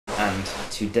and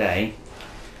today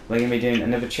we're going to be doing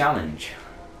another challenge,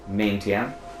 me and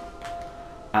TM.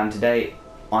 And today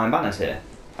Iron Banner's here,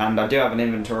 and I do have an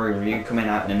inventory review coming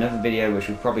out in another video which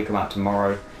will probably come out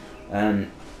tomorrow,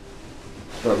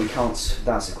 but we can't,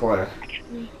 that's quite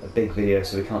a big video,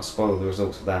 so we can't spoil the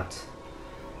results of that.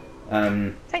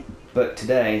 But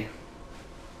today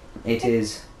it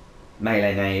is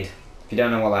Meleenade. If you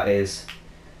don't know what that is,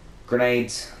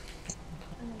 grenades,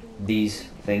 these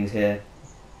things here,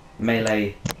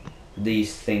 melee,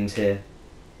 these things here,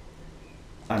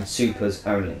 and supers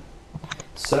only.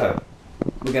 So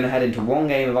we're going to head into one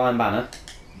game of Iron Banner,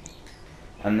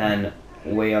 and then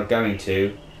we are going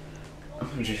to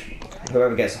just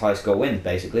whoever gets the highest score wins,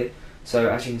 basically. So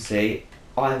as you can see,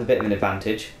 I have a bit of an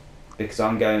advantage because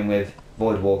I'm going with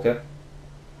Void Walker.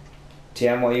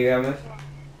 TM, what are you going with?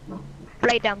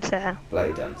 Blade Dancer.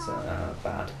 Blade Dancer,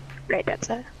 bad. Blade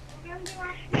Dancer.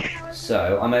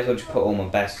 So I may as well just put all my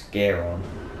best gear on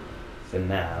for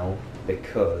now,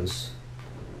 because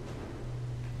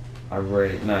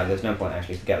no, there's no point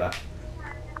actually, forget that.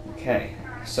 Okay,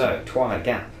 so Twilight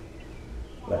Gap.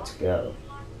 Let's go.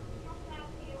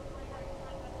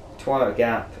 Twilight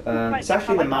Gap. It's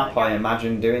actually the map I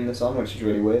imagined doing this on, which is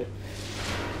really weird.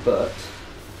 But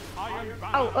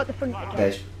oh, at the front.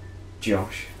 There's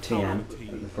Josh, TM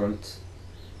at the front.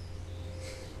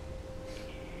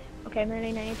 Okay,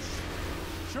 Meleenades.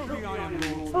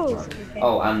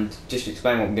 Oh, and just to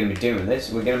explain what we're going to be doing with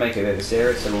this, we're going to make it a bit of a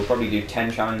series, so we'll probably do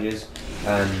 10 challenges.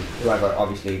 Whoever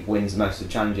obviously wins most of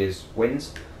the challenges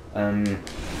wins, and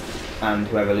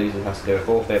whoever loses has to do a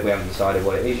forfeit. We haven't decided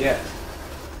what it is yet.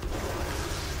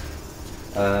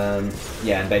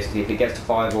 Yeah, and basically if it gets to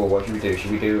 5 all, what should we do?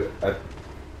 Should we do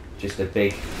just a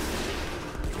big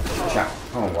chat?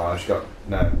 Oh wow, I just got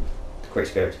quick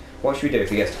scopes. What should we do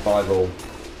if it gets to 5 all?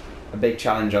 A big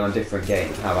challenge on a different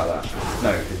game. How about that?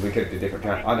 No, because we could do different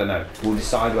challenge. I don't know. We'll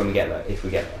decide when we get there, if we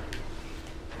get there.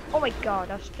 Oh my god,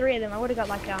 that's 3 of them. I would have got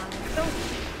like I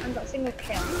got a single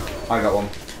kill. I got one.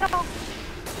 No.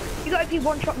 You got to be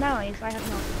one shot now, I have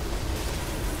not.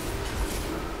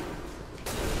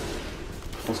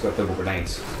 Let's go double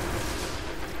grenades.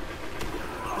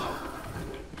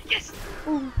 Yes!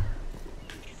 Ooh.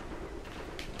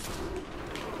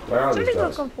 Where are these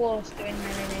guys? Something on floors doing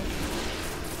melee.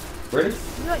 Really?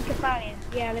 It's like Cafarian.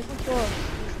 Yeah, there's one floor.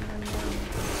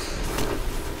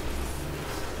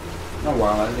 Oh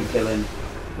wow, I didn't kill him.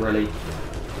 Really?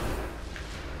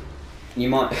 You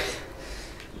might...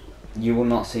 you will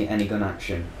not see any gun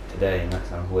action today, and that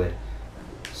sounds weird.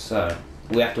 So,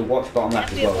 we have to watch bottom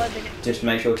left as well. Just to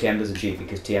make sure TM doesn't cheat,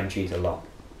 because TM cheats a lot.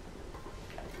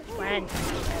 When?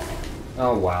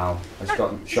 Oh wow, I just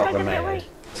got shot from melee.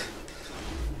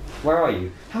 Where are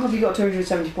you? How have you got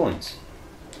 270 points?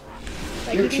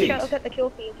 Like, You're you a cheat. can look at the kill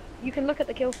feed. You can look at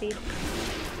the kill feed.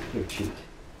 You're a cheat.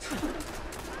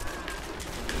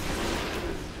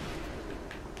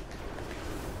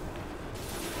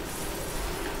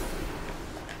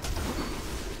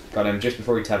 Got him just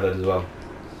before he tethered as well.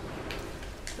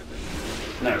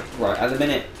 No, right, at the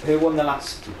minute, who won the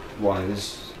last one?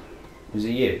 Was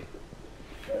it you?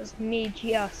 It was me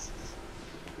just.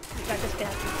 I just did.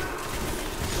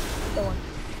 The one.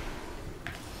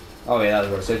 Oh yeah,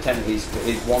 that's right. So technically it's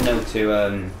 1-0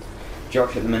 to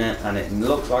Josh at the minute, and it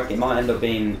looks like it might end up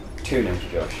being 2-0 to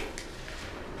Josh.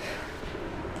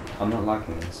 I'm not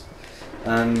liking this.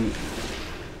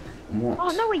 What? Oh,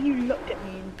 no way you looked at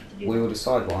me. We will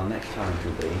decide what our next challenge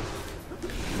will be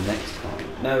next time.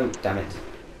 No, damn it.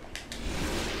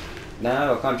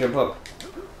 No, I can't jump up.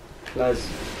 Please,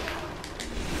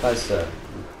 sir.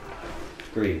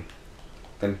 Screw you.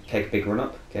 Gonna take a big run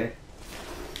up, okay?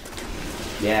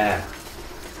 Yeah.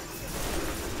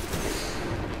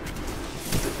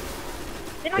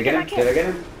 Did I get him? Did I get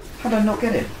him? How did I not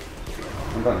get him?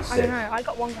 I'm going to I don't know. I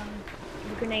got one gun,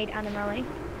 a grenade and a melee.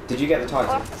 Did you get the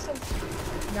title? Oh,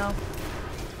 no.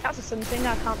 That's a something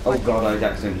I can't. Oh god, I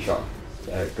accidentally shot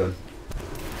gun.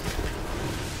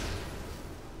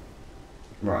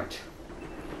 Right.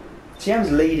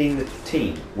 TM's leading the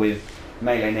team with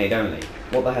Meleenade only.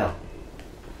 What the hell?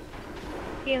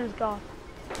 TM's gone.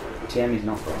 TM is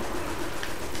not gone.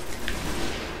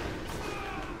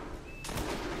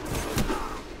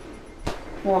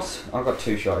 What? I got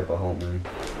 2 shot by Whole Moon.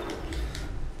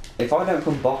 If I don't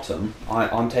come bottom,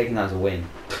 I'm taking that as a win.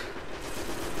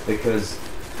 Because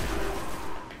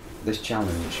this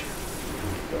challenge.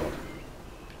 Oh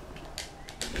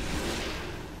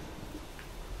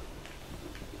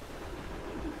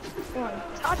god.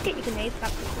 It's hard to get your grenades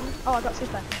back. Oh, I got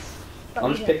super.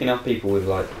 I'm just picking up people with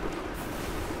like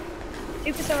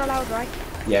Supers are allowed, right?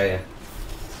 Yeah, yeah.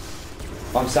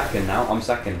 I'm second now. I'm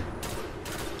second.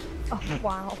 Oh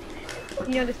wow.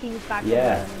 You know the team is back.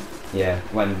 Yeah. Yeah,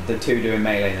 when the two doing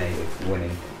Meleenade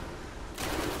winning.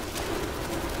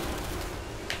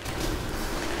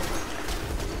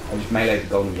 I just meleeed the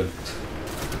golden gun.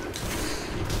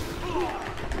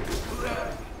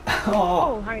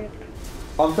 Oh, hurry up.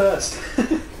 I'm first.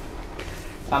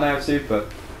 And I have super.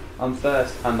 I'm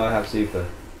first and I have super.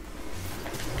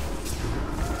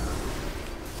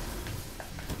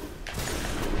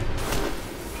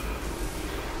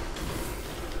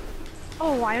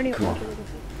 Oh, I only got Come one on. kill.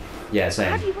 Yeah, How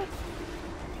same. do you win?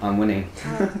 I'm winning.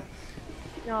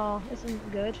 No, this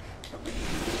isn't good.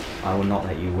 I will not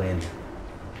let you win.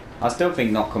 I still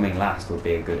think not coming last would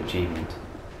be a good achievement.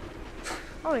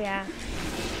 Oh yeah.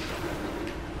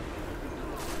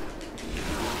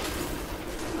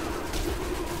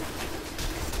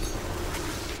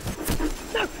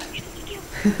 No!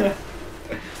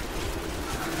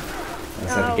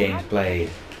 That's how the game's played.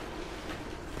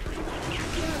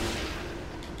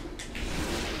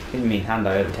 What do you mean hand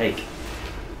I overtake?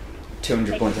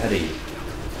 200 points ahead of you.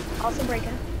 Awesome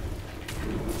breaker.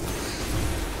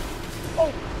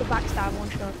 Oh, the backstab one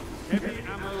shot.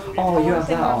 Oh, you have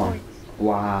same that amount of on. points.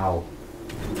 Wow.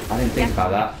 I didn't think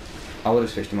about that. I would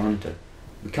have switched to my hunter.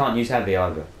 We can't use heavy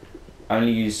either.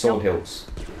 Only use sword hilts.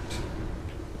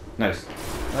 No.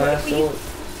 Swords.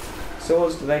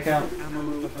 Swords, do they count?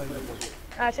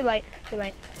 Too late. Too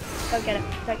late. Don't get it.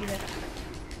 Don't use it.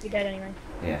 You're dead anyway.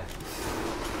 Yeah.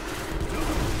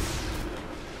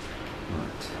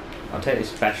 Right. I'll take this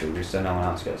special just so no one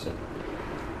else gets it.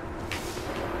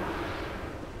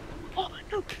 Oh,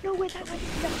 no, wait, that went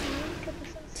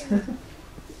down.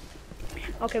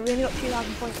 Okay, we only got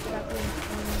 2,000 points for that win.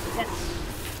 Yeah.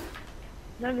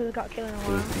 None of us got a kill in a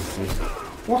while.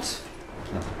 What?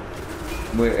 No.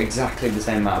 We're exactly the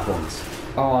same amount of points.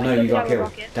 Oh no, you got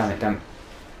killed. Damn it, damn it.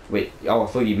 Wait, oh, I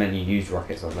thought you meant you used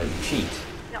rockets. I was like, you cheat.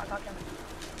 No, I got them.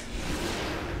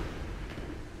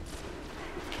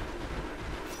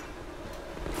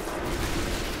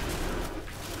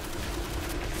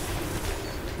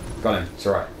 Got him, it's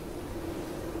alright.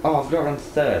 Oh, I've got to run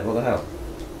third, what the hell?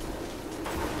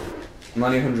 I'm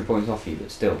only 100 points off you,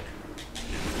 but still.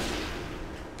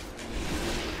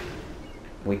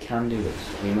 We can do this,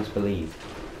 we must believe.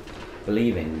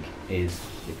 Believing is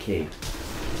the key.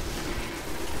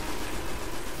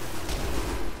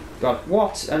 God,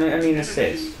 what? I need an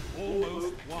assist.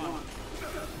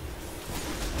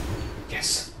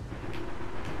 Yes.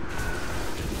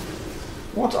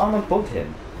 What? I'm above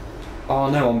him. Oh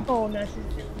no, Oh no, this is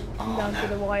down to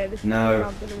the wire. This is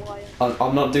down to the wire.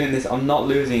 I'm not doing this. I'm not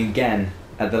losing again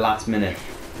at the last minute.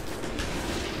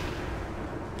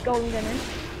 Golden gun in.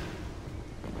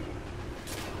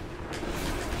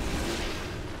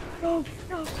 Oh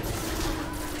no.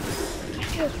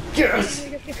 Yes!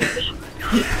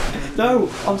 No,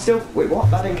 I'm still. Wait, what?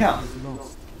 That didn't count.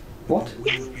 What?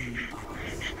 Yes.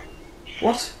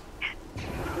 What?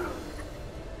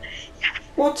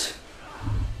 What?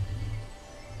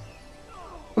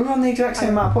 We were on the exact same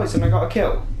amount of points and I got a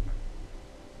kill.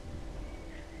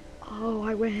 Oh,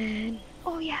 I win.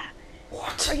 Oh yeah.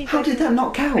 What? How did that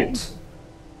not count?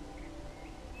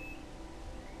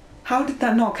 How did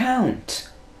that not count?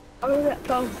 Oh, look at that.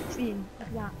 12, 16. Look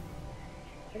at that.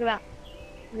 Look at that.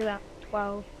 Look at that.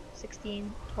 12,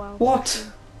 16, 12. What?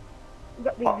 16. We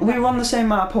got the We were on the same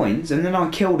amount of points and then I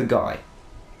killed a guy.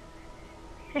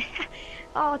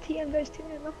 Oh, TM goes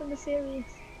 2-0 in the series.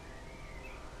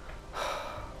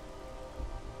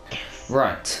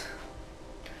 Right.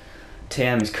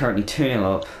 TM is currently 2-0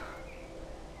 up.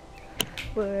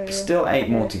 Still 8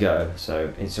 more to go,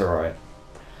 so it's alright.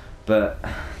 But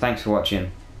thanks for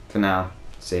watching. For now,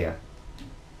 see ya.